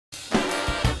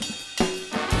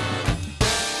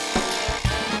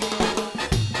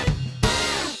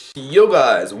Yo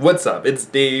guys, what's up? It's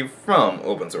Dave from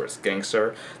Open Source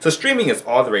Gangster. So streaming is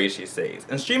all the rage these days,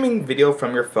 and streaming video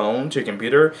from your phone to your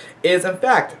computer is in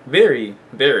fact very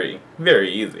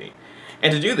easy.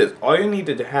 And to do this, all you need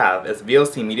to have is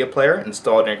VLC Media Player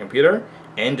installed on your computer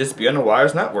and just be on the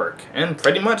wireless network. And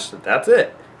pretty much that's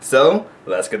it. So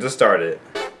let's get this started.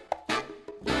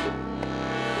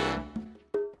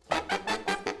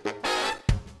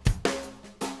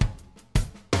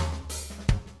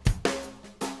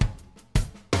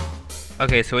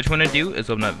 Okay, so what you want to do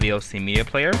is open up VLC Media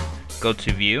Player, go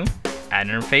to View, Add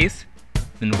Interface,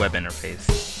 then Web Interface.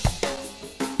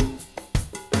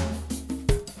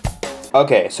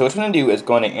 Okay, so what you want to do is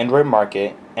go into Android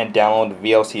Market and download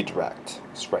VLC Direct.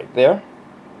 It's right there.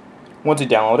 Once you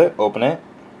download it, open it,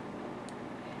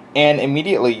 and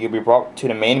immediately you'll be brought to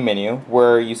the main menu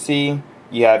where you see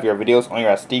you have your videos on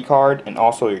your SD card and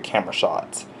also your camera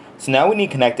shots. So now we need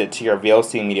to connect it to your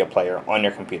VLC Media Player on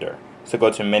your computer. So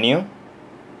go to Menu,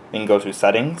 then go to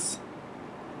Settings,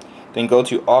 then go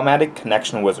to Automatic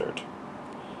Connection Wizard,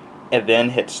 and then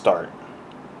hit Start.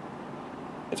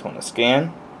 It's going to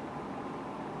scan,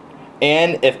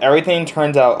 and if everything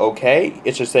turns out okay,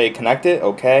 it should say connected,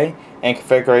 okay, and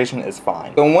configuration is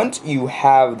fine. So once you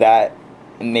have that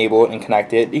enabled and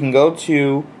connected, you can go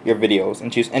to your videos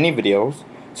and choose any videos.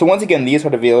 So once again, these are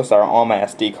the videos that are on my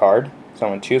SD card, so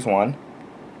I'm going to choose one.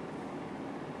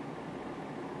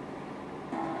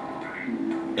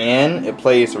 And it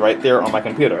plays right there on my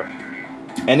computer.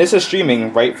 And this is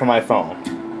streaming right from my phone.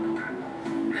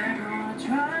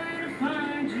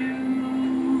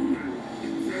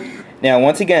 Now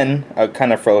once again, I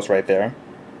kind of froze right there.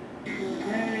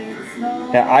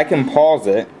 Now I can pause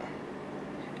it,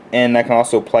 and I can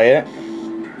also play it.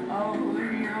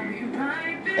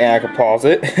 And I can pause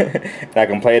it, and I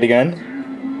can play it again.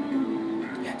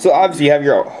 So obviously you have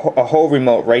a whole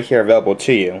remote right here available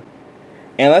to you.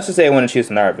 And let's just say I want to choose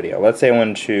another video. Let's say I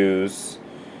want to choose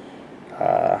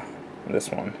this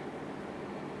one.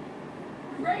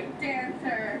 Great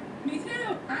dancer. Me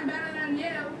too. I'm better than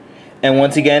you. And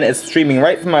once again, it's streaming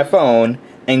right from my phone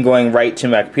and going right to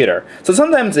my computer. So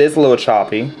sometimes it's a little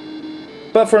choppy,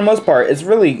 but for the most part, it's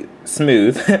really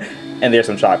smooth. And there's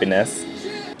some choppiness.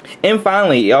 And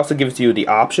finally, it also gives you the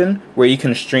option where you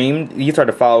can stream. These are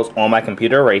the files on my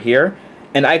computer right here.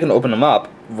 And I can open them up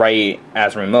right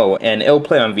as a remote, and it'll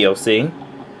play on VLC,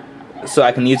 so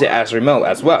I can use it as a remote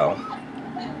as well.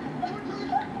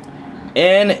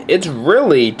 And it's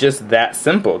really just that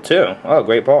simple too. Oh,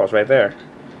 great pause right there.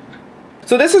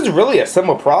 So this is really a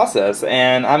simple process,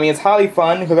 and I mean it's highly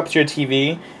fun. Hook up to your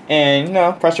TV and, you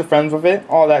know, press your friends with it,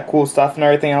 all that cool stuff and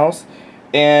everything else,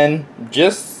 and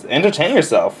just entertain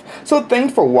yourself. So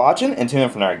thanks for watching, and tune in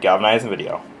for another galvanizing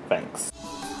video. Thanks.